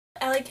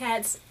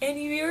Alycats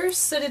any viewers.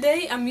 So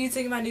today I'm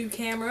using my new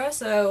camera,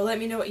 so let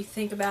me know what you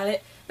think about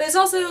it. But it's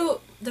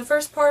also the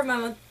first part of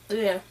my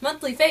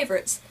monthly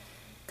favorites.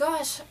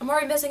 Gosh, I'm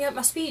already messing up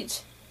my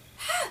speech.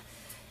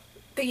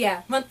 But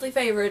yeah, monthly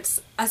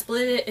favorites. I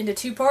split it into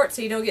two parts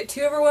so you don't get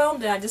too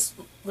overwhelmed, and I just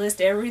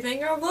list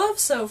everything I've loved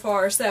so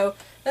far. So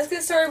let's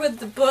get started with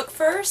the book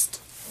first,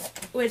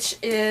 which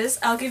is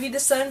I'll Give You the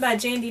Sun by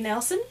Jane D.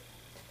 Nelson.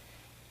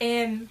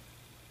 And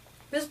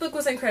this book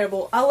was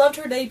incredible. I loved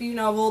her debut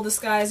novel, The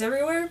Sky is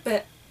Everywhere,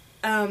 but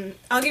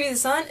I'll Give You the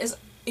Sun is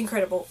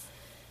incredible.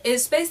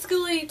 It's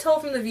basically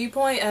told from the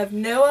viewpoint of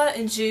Noah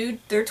and Jude.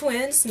 They're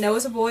twins.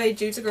 Noah's a boy,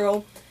 Jude's a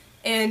girl.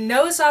 And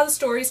Noah's side of the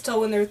story is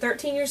told when they're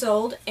 13 years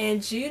old,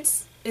 and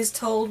Jude's is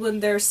told when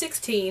they're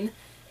 16.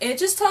 And it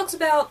just talks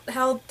about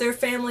how their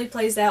family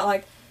plays out.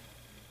 Like,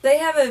 they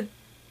have a,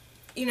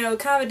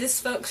 kind of a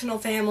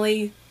dysfunctional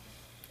family.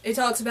 It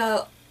talks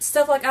about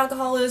stuff like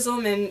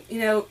alcoholism and,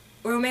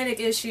 romantic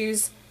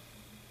issues.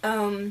 I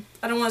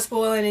don't want to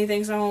spoil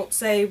anything, so I won't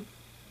say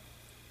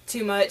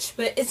too much,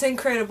 but it's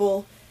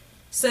incredible.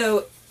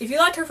 So, if you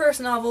liked her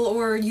first novel,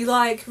 or you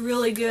like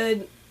really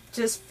good,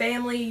 just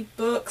family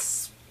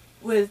books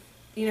with,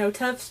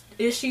 tough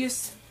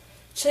issues,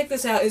 check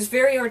this out. It's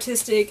very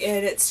artistic,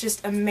 and it's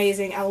just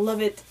amazing. I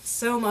love it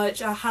so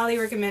much. I highly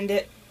recommend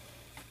it.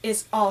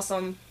 It's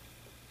awesome.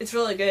 It's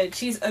really good.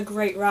 She's a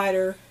great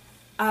writer.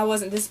 I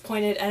wasn't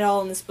disappointed at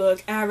all in this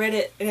book, and I read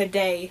it in a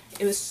day.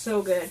 It was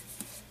so good.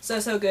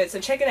 So good. So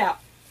check it out.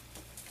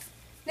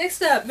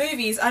 Next up,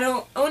 movies. I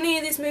don't own any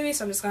of these movies,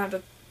 so I'm just going to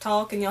have to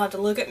talk, and you'll have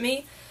to look at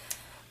me.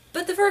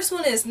 But the first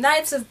one is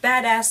Knights of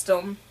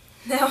Badassdom.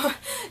 Now,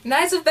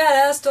 Knights of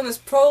Badassdom is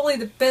probably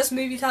the best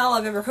movie title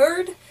I've ever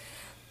heard,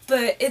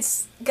 but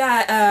it's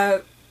got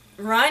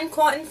Ryan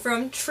Quanten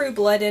from True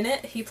Blood in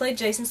it. He played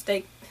Jason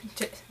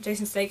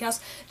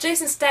Stackhouse.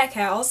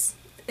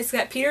 It's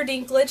got Peter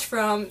Dinklage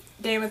from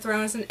Game of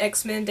Thrones and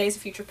X-Men Days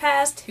of Future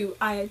Past, who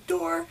I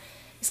adore.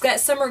 It's got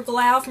Summer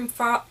Glau from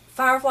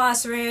Firefly,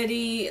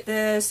 Serenity,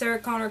 the Sarah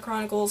Connor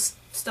Chronicles,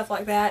 stuff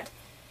like that.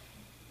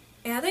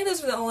 And I think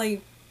those are the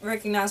only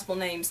recognizable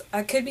names.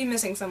 I could be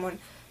missing someone.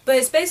 But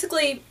it's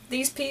basically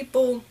these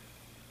people,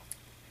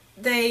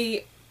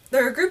 they're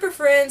a group of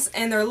friends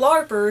and they're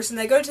LARPers, and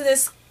they go to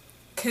this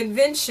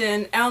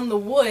convention out in the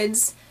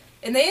woods,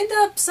 and they end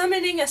up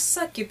summoning a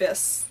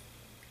succubus.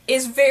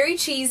 It's very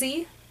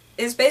cheesy.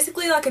 It's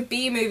basically like a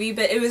B movie,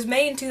 but it was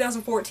made in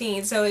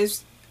 2014, so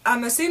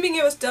I'm assuming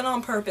it was done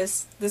on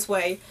purpose this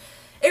way.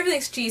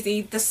 Everything's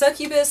cheesy. The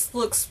succubus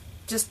looks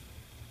just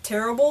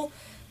terrible.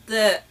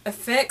 The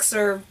effects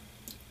are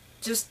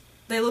just,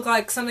 they look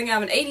like something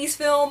out of an 80s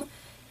film.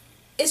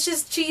 It's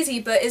just cheesy,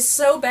 but it's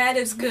so bad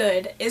it's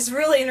good. It's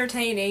really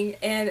entertaining,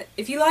 and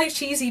if you like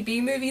cheesy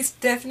B movies,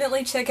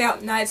 definitely check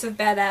out Knights of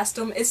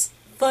Badassdom. It's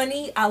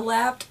funny. I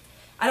laughed.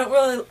 I don't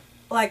really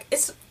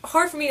it's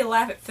hard for me to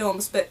laugh at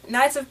films, but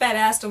Knights of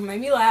Badassdom made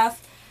me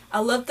laugh. I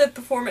love the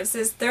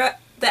performances. The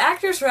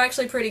actors were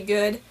actually pretty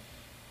good,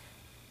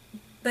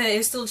 but it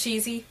was still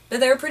cheesy, but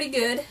they were pretty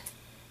good.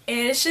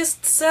 And it's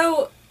just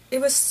it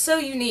was so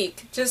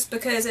unique, just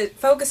because it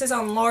focuses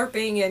on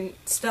LARPing and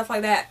stuff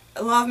like that.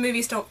 A lot of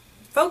movies don't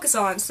focus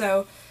on,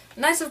 so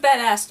Knights of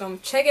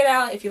Badassdom. Check it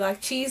out if you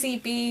like cheesy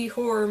B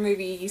horror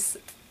movies,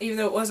 even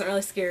though it wasn't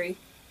really scary.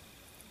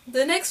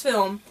 The next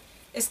film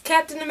is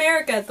Captain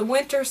America: The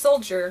Winter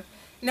Soldier.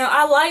 Now,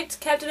 I liked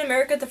Captain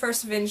America: The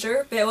First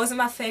Avenger, but it wasn't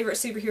my favorite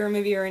superhero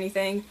movie or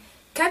anything.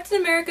 Captain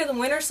America: The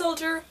Winter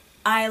Soldier,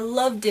 I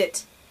loved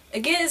it.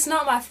 Again, it's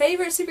not my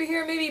favorite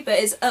superhero movie, but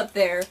it's up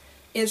there.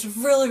 It's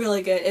really,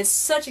 really good. It's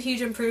such a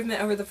huge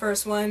improvement over the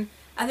first one.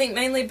 I think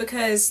mainly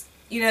because,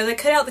 they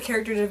cut out the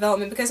character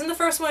development, because in the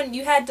first one,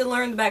 you had to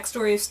learn the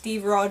backstory of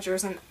Steve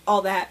Rogers and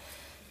all that.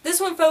 This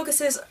one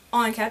focuses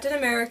on Captain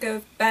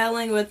America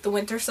battling with the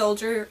Winter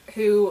Soldier,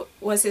 who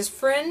was his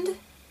friend,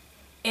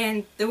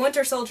 and the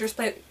Winter Soldier is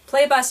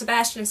played by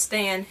Sebastian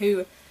Stan,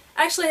 who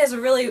actually has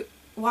a really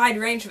wide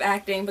range of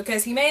acting,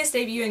 because he made his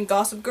debut in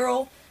Gossip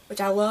Girl,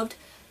 which I loved,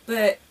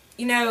 but,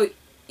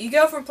 you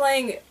go from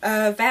playing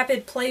a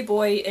vapid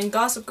playboy in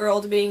Gossip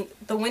Girl to being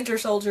the Winter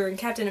Soldier in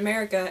Captain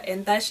America,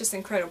 and that's just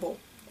incredible.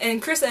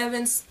 And Chris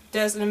Evans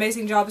does an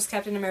amazing job as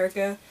Captain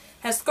America.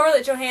 Has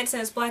Scarlett Johansson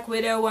as Black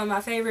Widow, one of my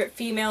favorite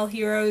female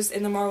heroes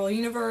in the Marvel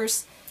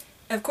Universe.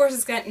 Of course,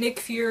 it's got Nick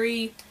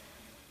Fury.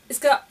 It's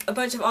got a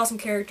bunch of awesome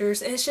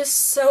characters, and it's just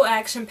so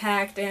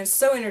action-packed and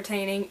so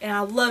entertaining, and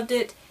I loved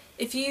it.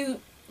 If you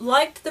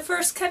liked the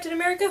first Captain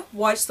America,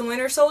 watch The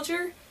Winter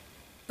Soldier.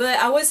 But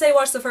I would say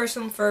watch the first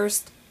one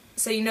first,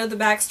 so you know the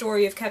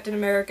backstory of Captain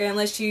America,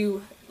 unless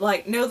you,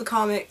 know the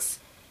comics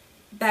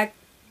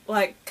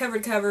cover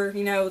to cover,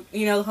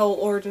 the whole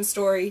origin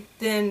story.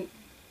 Then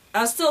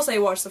I'll still say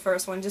watch the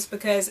first one, just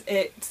because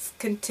it's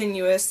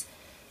continuous.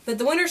 But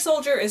The Winter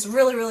Soldier is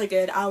really, really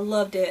good. I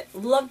loved it.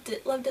 Loved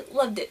it, loved it,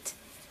 loved it.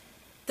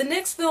 The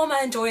next film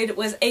I enjoyed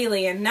was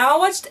Alien. Now, I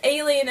watched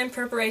Alien in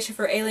preparation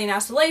for Alien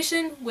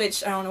Isolation,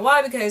 which I don't know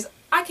why, because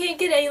I can't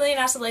get Alien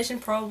Isolation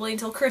probably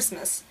until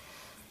Christmas.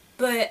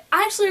 But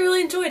I actually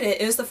really enjoyed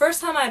it. It was the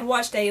first time I had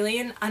watched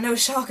Alien. I know,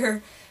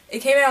 shocker. It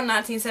came out in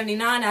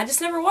 1979. I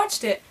just never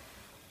watched it.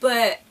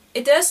 But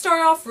it does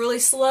start off really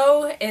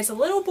slow. It's a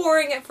little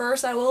boring at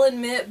first, I will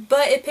admit,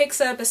 but it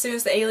picks up as soon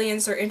as the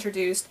aliens are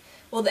introduced.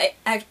 Well,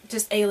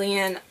 just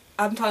alien.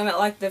 I'm talking about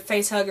like the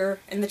face hugger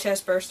and the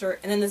chest burster,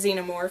 and then the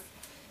xenomorph.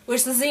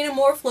 Which the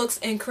xenomorph looks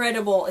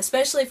incredible,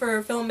 especially for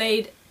a film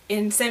made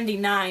in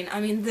 '79. I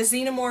mean, the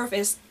xenomorph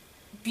is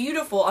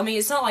beautiful. I mean,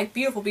 it's not like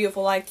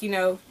beautiful like, you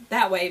know,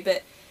 that way,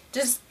 but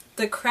just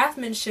the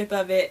craftsmanship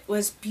of it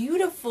was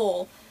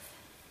beautiful.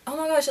 Oh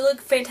my gosh, it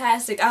looked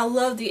fantastic. I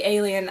love the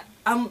alien.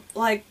 I'm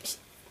like,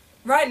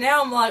 right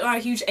now I'm like on a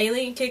huge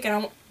alien kick,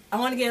 and I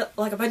want to get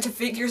like a bunch of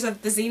figures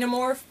of the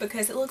xenomorph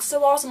because it looks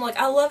so awesome. Like,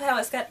 I love how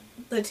it's got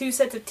the 2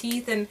 sets of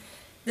teeth, and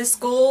the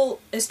skull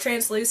is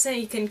translucent.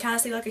 You can kind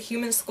of see like a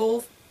human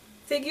skull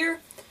figure.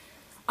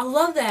 I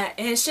love that,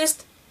 and it's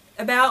just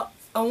about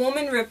a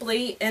woman,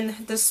 Ripley,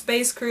 and the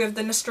space crew of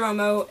the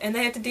Nostromo, and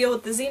they have to deal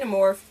with the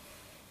xenomorph,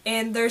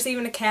 and there's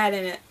even a cat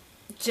in it,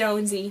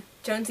 Jonesy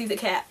the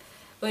cat,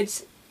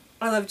 which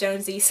I love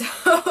Jonesy,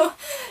 so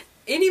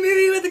any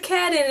movie with a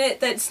cat in it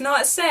that's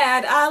not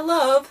sad, I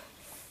love.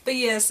 But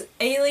yes,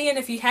 Alien,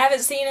 if you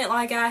haven't seen it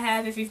like I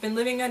have, if you've been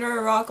living under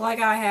a rock like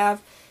I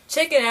have,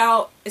 check it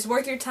out. It's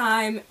worth your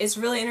time. It's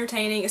really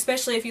entertaining,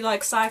 especially if you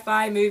like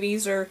sci-fi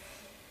movies, or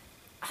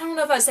I don't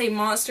know if I'd say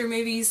monster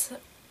movies,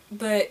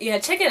 but yeah,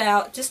 check it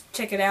out. Just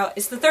check it out.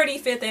 It's the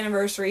 35th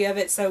anniversary of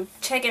it, so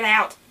check it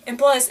out. And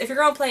plus, if you're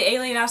going to play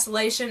Alien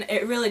Isolation,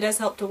 it really does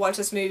help to watch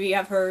this movie,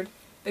 I've heard,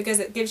 because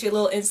it gives you a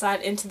little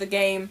insight into the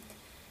game.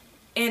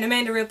 And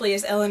Amanda Ripley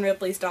is Ellen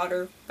Ripley's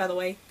daughter, by the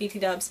way, BT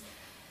dubs.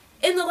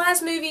 In the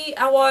last movie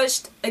I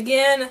watched,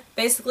 again,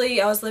 basically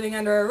I was living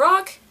under a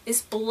rock,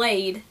 is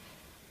Blade.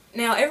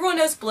 Now, everyone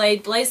knows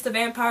Blade. Blade's the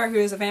vampire who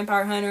is a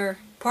vampire hunter,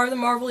 part of the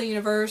Marvel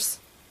Universe.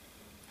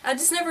 I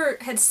just never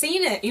had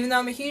seen it, even though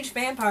I'm a huge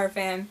vampire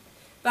fan.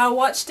 But I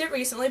watched it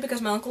recently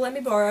because my uncle let me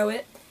borrow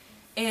it,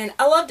 and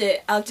I loved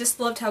it. I just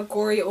loved how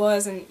gory it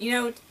was, and, you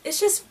know, it's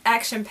just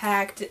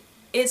action-packed.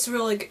 It's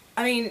really good.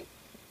 I mean,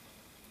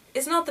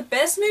 it's not the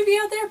best movie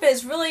out there, but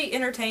it's really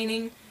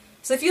entertaining.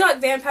 So if you like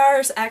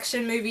vampires,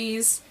 action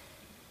movies,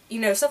 you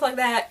know, stuff like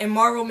that, and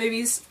Marvel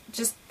movies,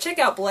 just check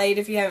out Blade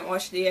if you haven't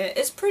watched it yet.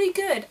 It's pretty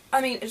good.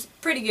 I mean, it's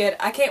pretty good.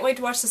 I can't wait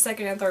to watch the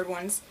second and third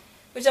ones,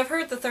 which I've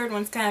heard the third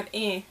one's kind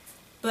of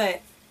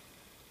but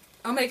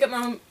I'll make up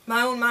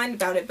my own mind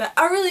about it. But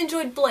I really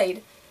enjoyed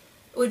Blade,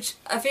 which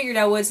I figured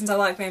I would since I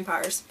like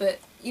vampires, but,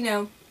 you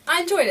know,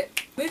 I enjoyed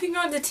it. Moving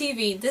on to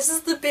TV, this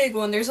is the big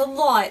one. There's a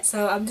lot,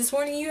 so I'm just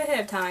warning you ahead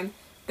of time.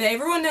 But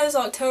everyone knows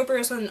October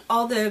is when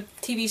all the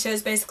TV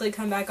shows basically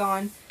come back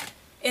on.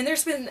 And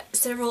there's been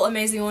several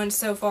amazing ones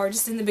so far,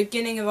 just in the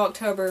beginning of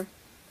October.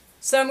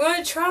 So I'm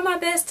going to try my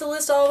best to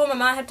list all of them.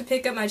 I might have to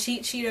pick up my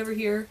cheat sheet over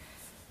here.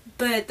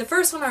 But the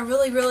first one I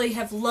really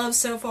have loved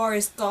so far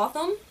is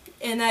Gotham.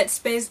 And it's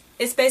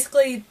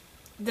basically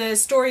the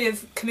story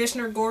of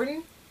Commissioner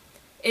Gordon.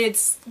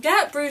 It's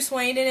got Bruce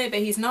Wayne in it, but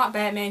he's not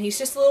Batman. He's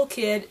just a little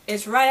kid.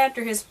 It's right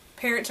after his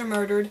parents are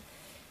murdered.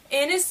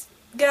 And it's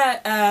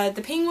got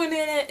the Penguin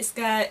in it. It's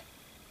got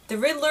the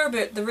Riddler,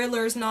 but the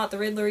Riddler's not the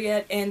Riddler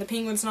yet, and the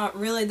Penguin's not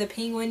really the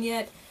Penguin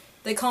yet.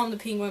 They call him the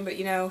Penguin, but,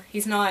 you know,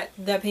 he's not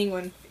the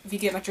Penguin, if you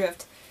get my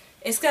drift.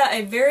 It's got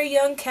a very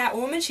young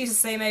Catwoman. She's the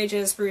same age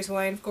as Bruce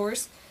Wayne, of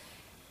course.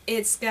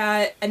 It's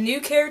got a new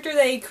character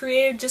they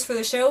created just for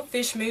the show,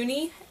 Fish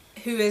Mooney,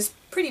 who is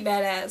pretty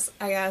badass,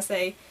 I gotta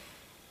say.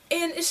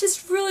 And it's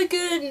just really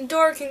good and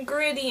dark and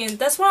gritty, and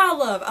that's what I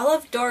love. I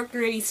love dark,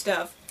 gritty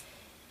stuff.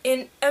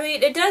 And, I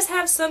mean, it does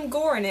have some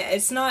gore in it.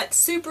 It's not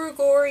super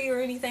gory or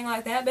anything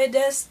like that, but it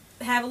does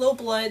have a little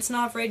blood. It's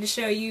not afraid to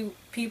show you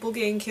people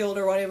getting killed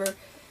or whatever.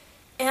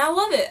 And I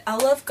love it. I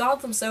love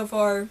Gotham so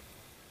far.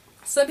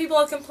 Some people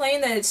have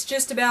complained that it's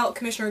just about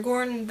Commissioner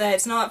Gordon, that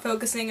it's not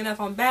focusing enough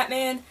on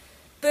Batman.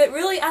 But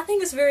really, I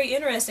think it's very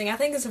interesting. I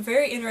think it's a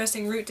very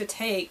interesting route to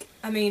take.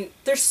 I mean,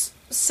 there's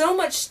so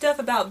much stuff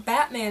about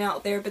Batman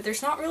out there, but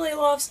there's not really a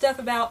lot of stuff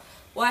about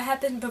what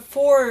happened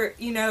before,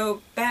 you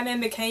know, Batman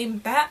became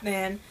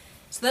Batman.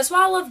 So that's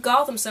why I love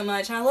Gotham so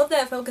much, and I love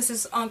that it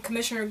focuses on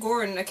Commissioner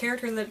Gordon, a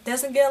character that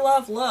doesn't get a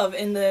lot of love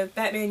in the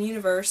Batman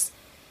universe.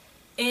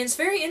 And it's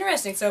very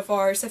interesting so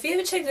far, so if you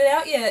haven't checked it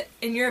out yet,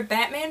 and you're a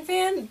Batman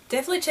fan,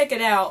 definitely check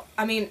it out.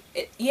 I mean,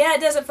 yeah,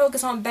 it doesn't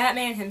focus on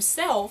Batman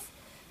himself,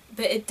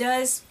 but it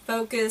does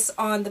focus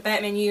on the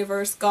Batman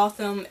universe,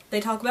 Gotham.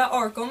 They talk about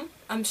Arkham.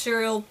 I'm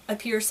sure it'll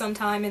appear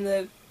sometime in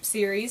the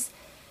series.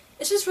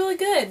 It's just really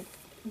good.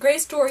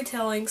 Great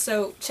storytelling,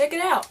 so check it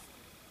out.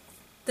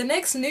 The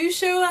next news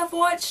show I've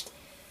watched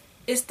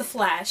is The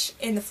Flash,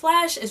 and The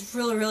Flash is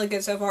really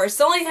good so far.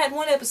 It's only had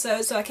one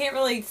episode, so I can't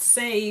really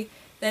say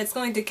that it's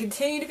going to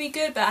continue to be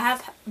good, but I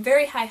have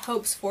very high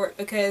hopes for it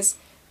because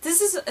this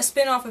is a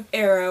spin-off of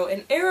Arrow,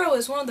 and Arrow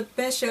is one of the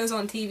best shows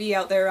on TV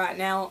out there right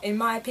now, in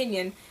my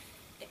opinion,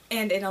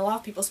 and in a lot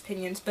of people's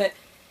opinions. But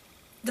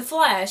The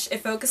Flash,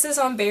 it focuses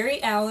on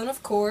Barry Allen,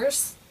 of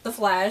course, The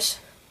Flash.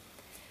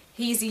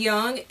 He's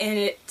young, and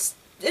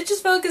it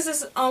just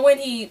focuses on when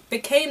he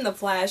became the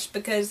Flash,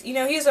 because, you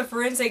know, he was a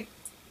forensic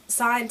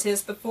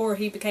scientist before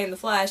he became the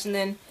Flash, and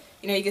then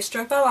You know, you get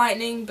struck by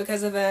lightning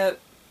because of a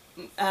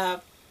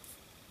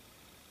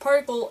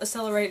particle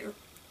accelerator.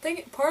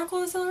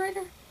 Particle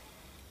accelerator?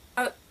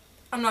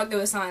 I'm not good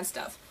with science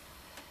stuff.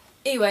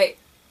 Anyway,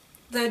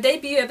 the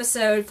debut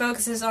episode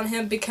focuses on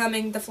him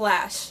becoming the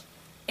Flash.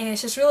 And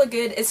it's just really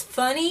good. It's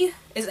funny.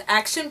 It's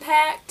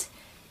action-packed.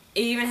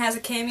 It even has a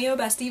cameo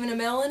by Stephen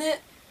Amell in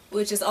it,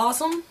 which is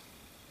awesome.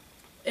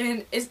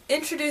 And it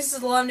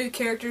introduces a lot of new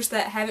characters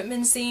that haven't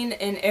been seen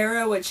in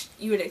Arrow, which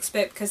you would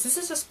expect, because this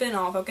is a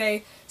spin-off,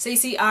 okay? So you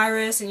see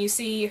Iris, and you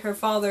see her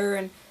father,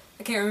 and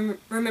I can't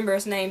remember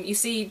his name. You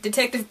see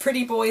Detective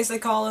Pretty Boy, as they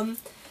call him.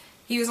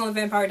 He was on the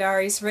Vampire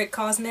Diaries. Rick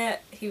Cosnett,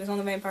 he was on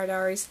the Vampire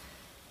Diaries.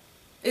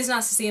 It's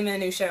nice to see him in a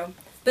new show.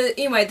 But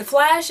anyway, The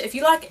Flash, if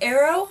you like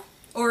Arrow,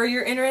 or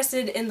you're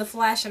interested in The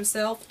Flash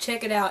himself,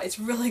 check it out. It's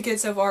really good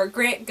so far.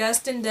 Grant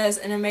Gustin does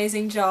an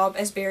amazing job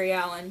as Barry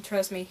Allen.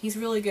 Trust me, he's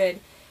really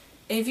good.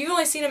 And if you've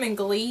only seen him in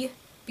Glee,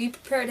 be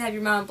prepared to have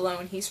your mind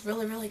blown. He's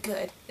really, really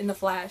good in The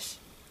Flash.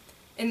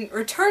 And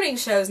returning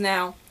shows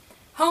now,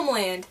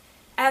 Homeland.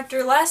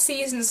 After last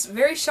season's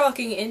very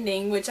shocking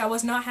ending, which I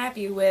was not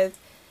happy with,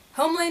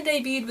 Homeland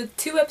debuted with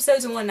 2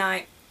 episodes in one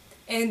night.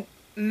 And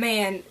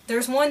man,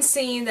 there's one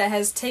scene that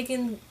has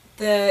taken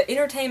the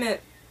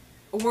entertainment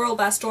world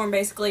by storm,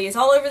 basically. It's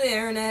all over the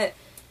internet.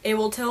 It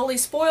will totally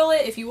spoil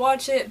it if you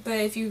watch it, but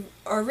if you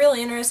are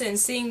really interested in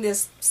seeing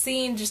this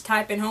scene, just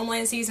type in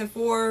Homeland Season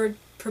 4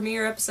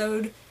 premiere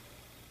episode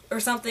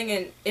or something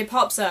and it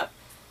pops up.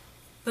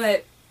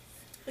 But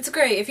it's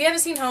great. If you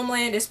haven't seen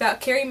Homeland, it's about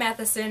Carrie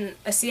Matheson,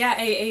 a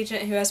CIA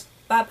agent who has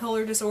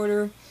bipolar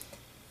disorder,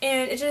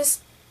 and it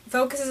just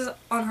focuses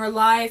on her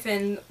life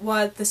and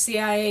what the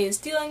CIA is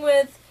dealing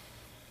with.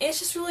 It's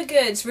just really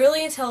good. It's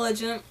really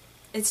intelligent.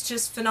 It's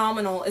just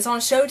phenomenal. It's on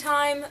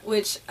Showtime,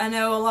 which I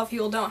know a lot of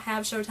people don't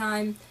have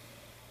Showtime.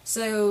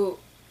 So,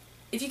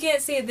 if you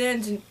can't see it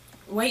then,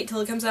 wait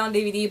till it comes out on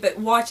DVD, but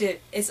watch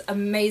it. It's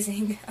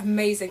amazing,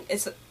 amazing.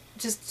 It's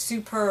just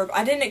superb.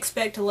 I didn't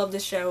expect to love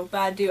this show, but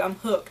I do. I'm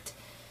hooked.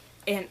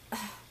 And,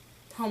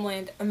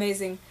 Homeland,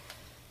 amazing.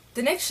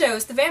 The next show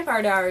is The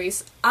Vampire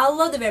Diaries. I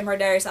love The Vampire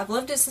Diaries. I've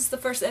loved it since the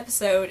first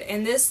episode,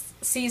 and this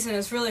season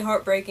is really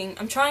heartbreaking.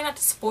 I'm trying not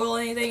to spoil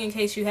anything in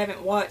case you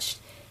haven't watched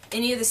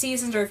any of the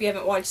seasons or if you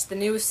haven't watched the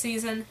newest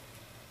season.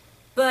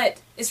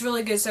 But it's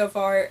really good so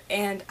far,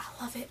 and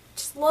I love it.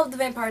 Just love The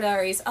Vampire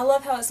Diaries. I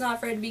love how it's not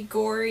afraid to be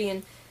gory,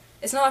 and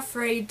it's not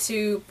afraid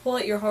to pull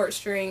at your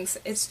heartstrings.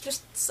 It's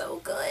just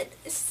so good.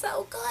 It's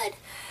so good.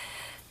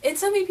 And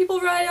so many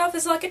people write it off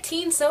as like a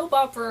teen soap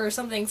opera or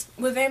something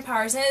with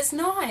vampires, and it's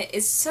not.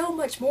 It's so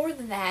much more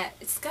than that.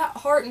 It's got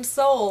heart and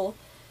soul.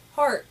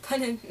 Heart,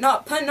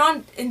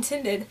 not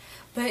intended,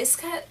 but it's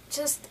got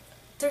just,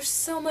 there's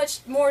so much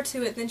more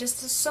to it than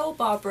just a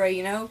soap opera,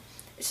 you know?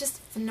 It's just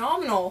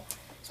phenomenal.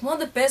 It's one of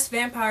the best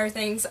vampire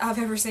things I've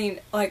ever seen.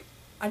 Like,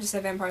 I just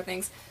said vampire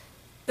things.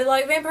 But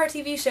like vampire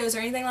TV shows or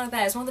anything like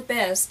that, it's one of the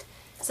best.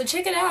 So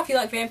check it out if you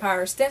like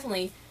vampires.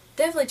 Definitely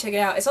check it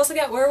out. It's also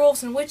got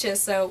werewolves and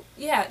witches, so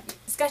yeah,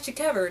 it's got you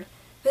covered.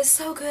 But it's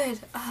so good.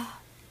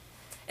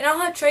 And I'll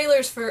have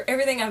trailers for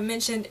everything I've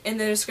mentioned in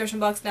the description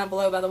box down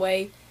below, by the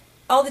way.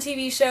 All the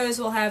TV shows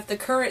will have the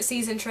current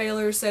season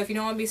trailers, so if you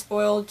don't want to be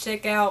spoiled,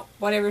 check out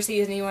whatever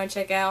season you want to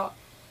check out.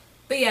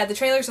 But yeah, the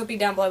trailers will be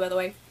down below, by the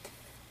way.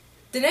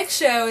 The next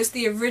show is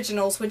The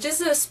Originals, which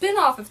is a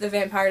spin-off of The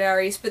Vampire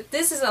Diaries, but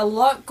this is a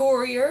lot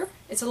gorier.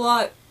 It's a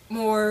lot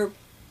more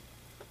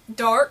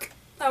dark,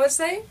 I would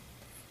say.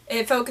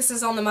 It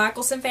focuses on the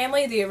Michelson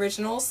family, the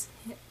Originals,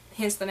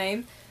 hence the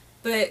name.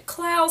 But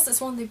Klaus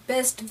is one of the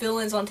best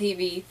villains on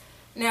TV.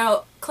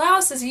 Now,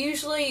 Klaus is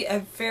usually a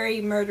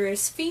very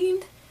murderous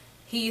fiend.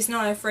 He's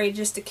not afraid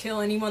just to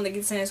kill anyone that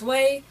gets in his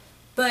way,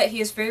 but he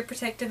is very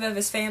protective of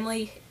his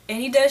family,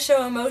 and he does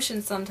show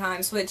emotion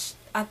sometimes, which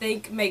I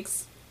think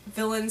makes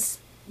villains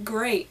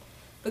great.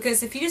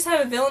 Because if you just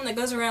have a villain that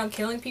goes around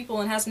killing people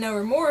and has no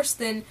remorse,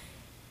 then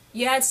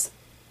yeah, it's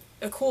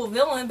a cool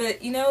villain,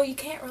 but you know, you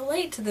can't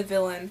relate to the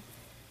villain.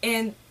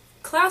 And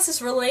Klaus is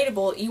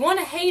relatable. You want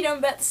to hate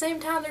him, but at the same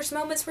time there's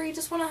moments where you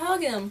just want to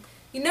hug him.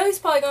 You know he's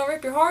probably going to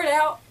rip your heart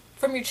out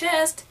from your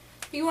chest,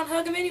 but you want to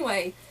hug him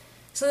anyway.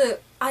 So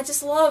I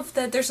just love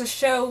that there's a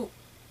show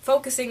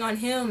focusing on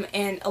him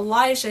and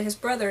Elijah, his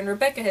brother, and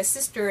Rebecca, his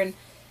sister, and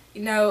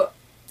you know,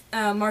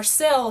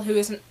 Marcel, who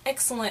is an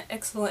excellent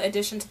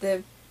addition to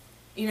the,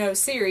 you know,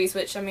 series,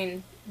 which, I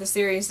mean, the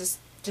series is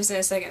just in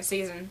its second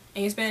season,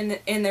 and he's been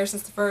in there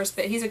since the first,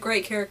 but he's a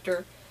great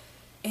character.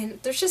 And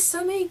there's just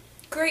so many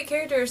great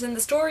characters, and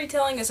the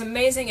storytelling is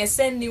amazing. It's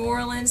set in New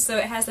Orleans, so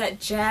it has that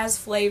jazz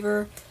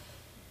flavor.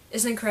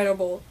 It's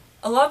incredible.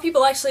 A lot of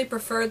people actually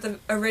prefer the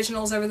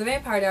Originals over the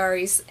Vampire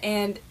Diaries,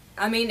 and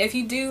I mean, if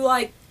you do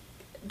like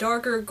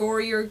darker,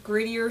 gorier,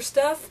 grittier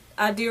stuff,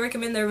 I do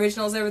recommend the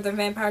Originals over the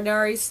Vampire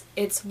Diaries.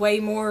 It's way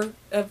more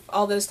of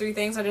all those 3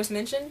 things I just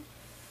mentioned.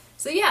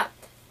 So yeah.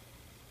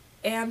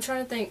 And I'm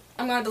trying to think.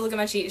 I'm going to have to look at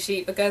my cheat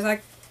sheet because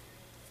I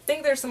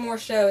think there's some more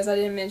shows I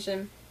didn't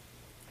mention.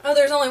 Oh,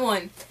 there's only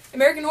one.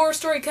 American Horror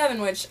Story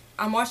Coven, which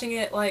I'm watching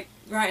it like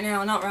right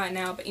now. Not right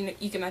now, but you know,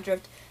 you get my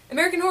drift.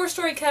 American Horror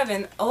Story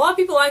Kevin. A lot of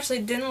people actually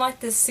didn't like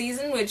this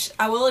season, which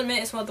I will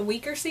admit is one of the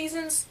weaker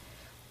seasons,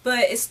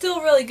 but it's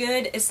still really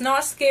good. It's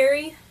not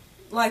scary,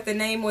 like the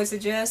name would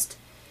suggest.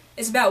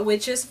 It's about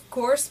witches, of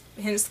course,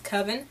 hence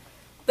Coven,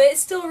 but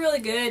it's still really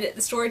good.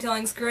 The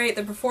storytelling's great,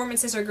 the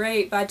performances are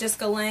great by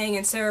Jessica Lange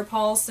and Sarah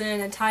Paulson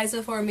and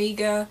Taissa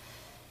Farmiga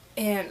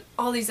and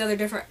all these other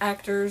different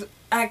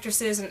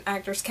actresses and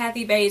actors,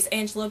 Kathy Bates,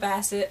 Angela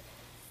Bassett.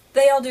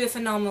 They all do a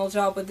phenomenal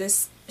job with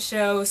this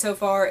show so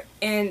far.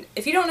 And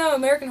if you don't know,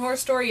 American Horror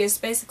Story is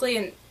basically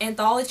an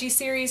anthology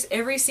series.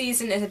 Every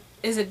season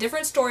is a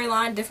different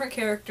storyline, different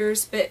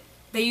characters, but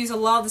they use a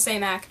lot of the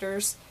same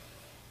actors.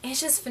 And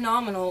it's just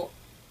phenomenal.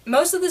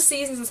 Most of the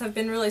seasons have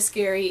been really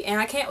scary, and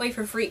I can't wait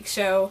for Freak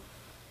Show,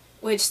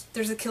 which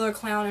there's a killer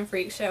clown in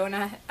Freak Show, and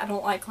I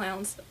don't like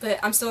clowns, but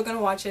I'm still going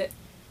to watch it.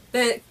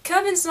 But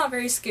Coven's not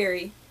very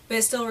scary, but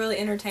it's still really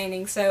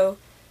entertaining. So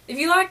if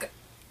you like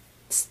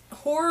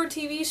horror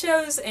TV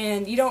shows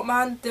and you don't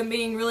mind them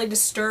being really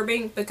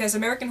disturbing, because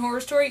American Horror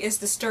Story is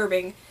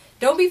disturbing.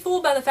 Don't be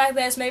fooled by the fact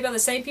that it's made by the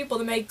same people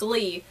that made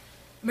Glee.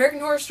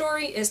 American Horror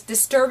Story is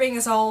disturbing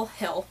as all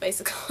hell,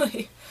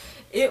 basically.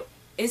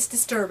 It's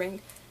disturbing.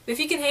 But if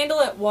you can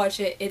handle it, watch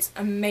it. It's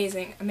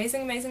amazing.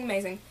 Amazing, amazing,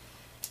 amazing.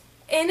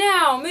 And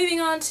now, moving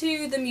on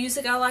to the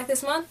music I like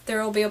this month,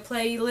 there will be a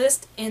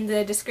playlist in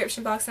the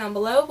description box down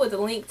below with a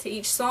link to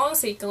each song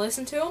so you can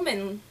listen to them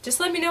and just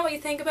let me know what you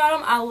think about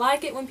them. I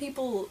like it when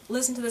people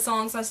listen to the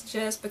songs I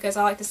suggest because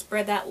I like to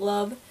spread that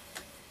love.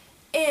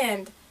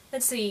 And,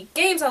 let's see,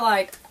 games I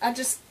like. I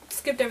just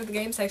skipped over the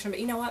game section, but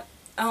you know what?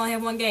 I only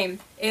have one game.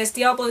 It's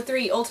Diablo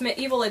 3 Ultimate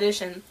Evil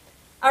Edition.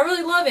 I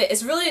really love it.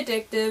 It's really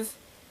addictive.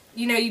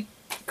 You know, you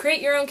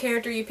create your own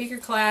character, you pick your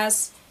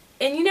class,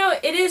 and you know,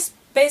 it is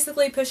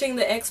basically pushing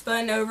the X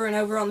button over and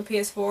over on the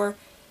PS4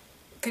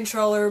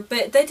 controller,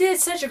 but they did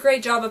such a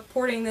great job of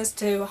porting this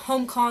to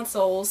home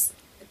consoles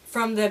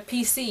from the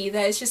PC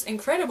that it's just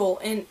incredible,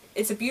 and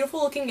it's a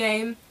beautiful looking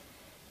game.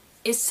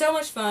 It's so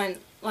much fun.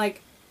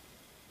 Like,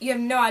 you have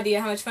no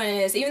idea how much fun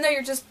it is. Even though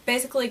you're just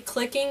basically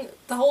clicking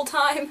the whole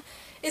time,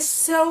 it's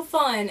so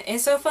fun.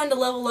 It's so fun to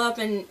level up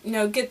and, you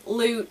know, get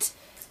loot.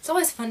 It's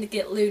always fun to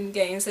get loot in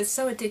games. It's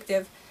so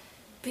addictive.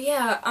 But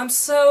yeah, I'm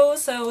so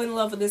in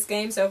love with this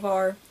game so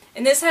far.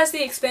 And this has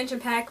the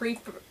expansion pack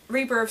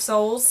Reaper of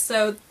Souls,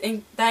 so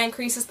that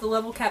increases the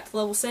level cap to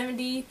level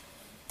 70.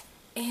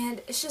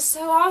 And it's just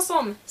so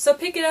awesome. So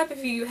pick it up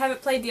if you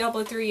haven't played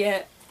Diablo 3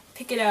 yet.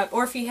 Pick it up.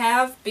 Or if you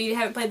have, but you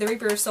haven't played the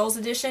Reaper of Souls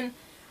edition,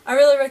 I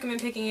really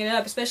recommend picking it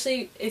up,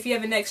 especially if you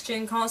have a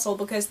next-gen console,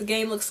 because the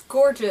game looks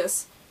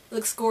gorgeous. It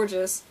looks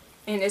gorgeous.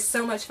 And it's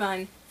so much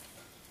fun.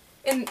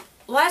 And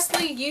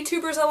lastly,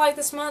 YouTubers I like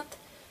this month.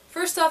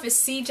 First off is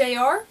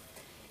CJR.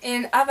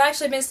 And I've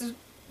actually been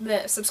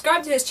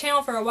subscribed to his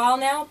channel for a while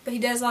now, but he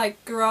does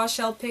like garage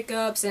sale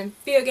pickups and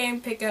video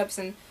game pickups,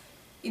 and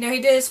you know, he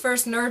did his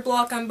first Nerd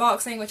Block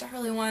unboxing, which I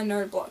really want a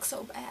Nerd Block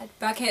so bad,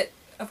 but I can't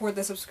afford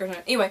the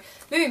subscription. Anyway,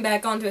 moving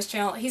back onto his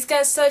channel, he's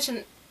got such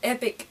an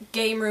epic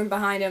game room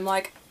behind him.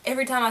 Like,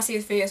 every time I see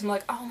his videos, I'm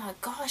like, oh my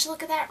gosh,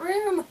 look at that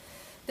room!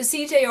 The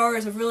CJR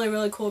is a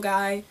really cool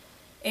guy,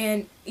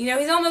 and you know,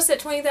 he's almost at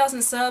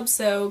 20,000 subs,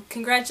 so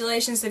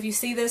congratulations if you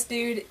see this,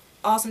 dude.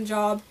 Awesome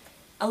job.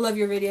 I love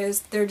your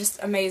videos. They're just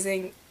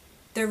amazing.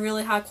 They're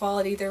really high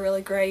quality. They're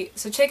really great.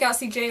 So check out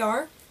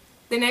CJR.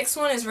 The next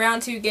one is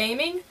Round 2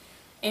 Gaming,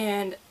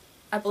 and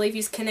I believe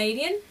he's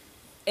Canadian,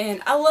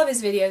 and I love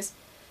his videos.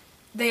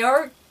 They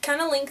are kind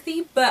of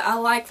lengthy, but I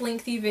like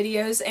lengthy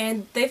videos,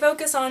 and they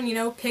focus on, you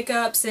know,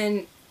 pickups,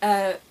 and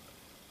I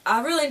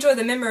really enjoy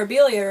the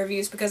memorabilia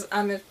reviews because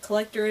I'm a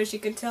collector, as you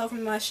can tell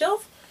from my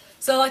shelf.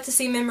 So I like to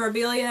see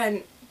memorabilia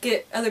and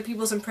get other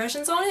people's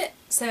impressions on it.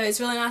 So it's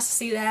really nice to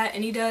see that,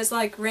 and he does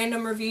like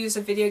random reviews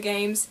of video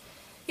games.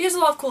 He does a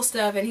lot of cool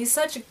stuff, and he's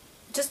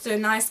just a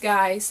nice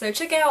guy. So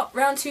check out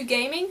Round 2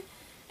 Gaming.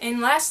 And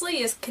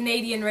lastly is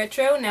Canadian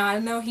Retro. Now I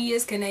know he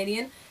is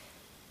Canadian,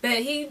 but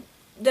he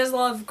does a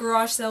lot of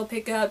garage sale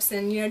pickups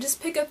and, you know,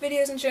 just pickup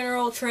videos in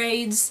general,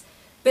 trades.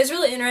 But it's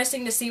really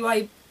interesting to see what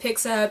he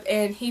picks up,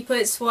 and he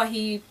puts what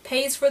he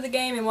pays for the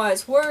game and what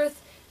it's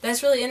worth.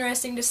 That's really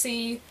interesting to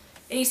see,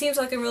 and he seems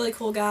like a really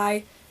cool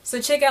guy. So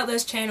check out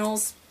those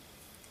channels.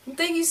 And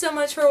thank you so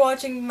much for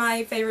watching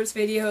my favorites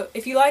video.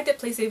 If you liked it,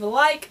 please leave a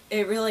like.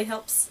 It really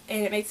helps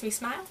and it makes me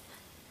smile.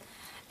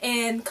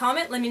 And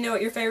comment, let me know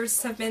what your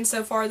favorites have been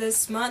so far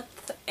this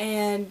month.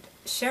 And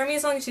share me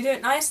as long as you do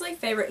it nicely.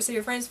 Favorite so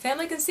your friends and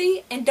family can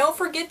see. And don't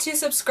forget to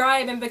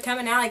subscribe and become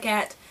an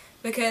Alycat,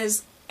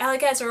 because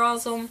Alycats are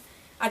awesome.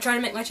 I try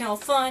to make my channel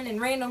fun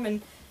and random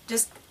and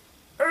just,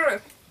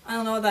 I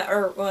don't know what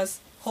that was.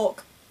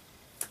 Hulk.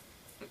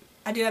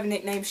 I do have a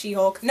nickname,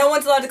 She-Hulk. No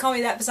one's allowed to call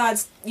me that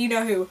besides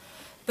you-know-who.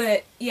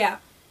 But, yeah,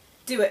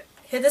 do it.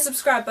 Hit the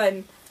subscribe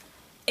button.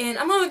 And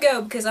I'm gonna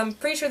go because I'm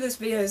pretty sure this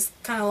video is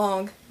kind of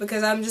long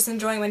because I'm just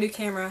enjoying my new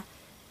camera.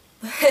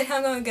 But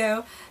I'm gonna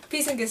go.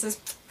 Peace and kisses.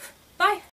 Bye!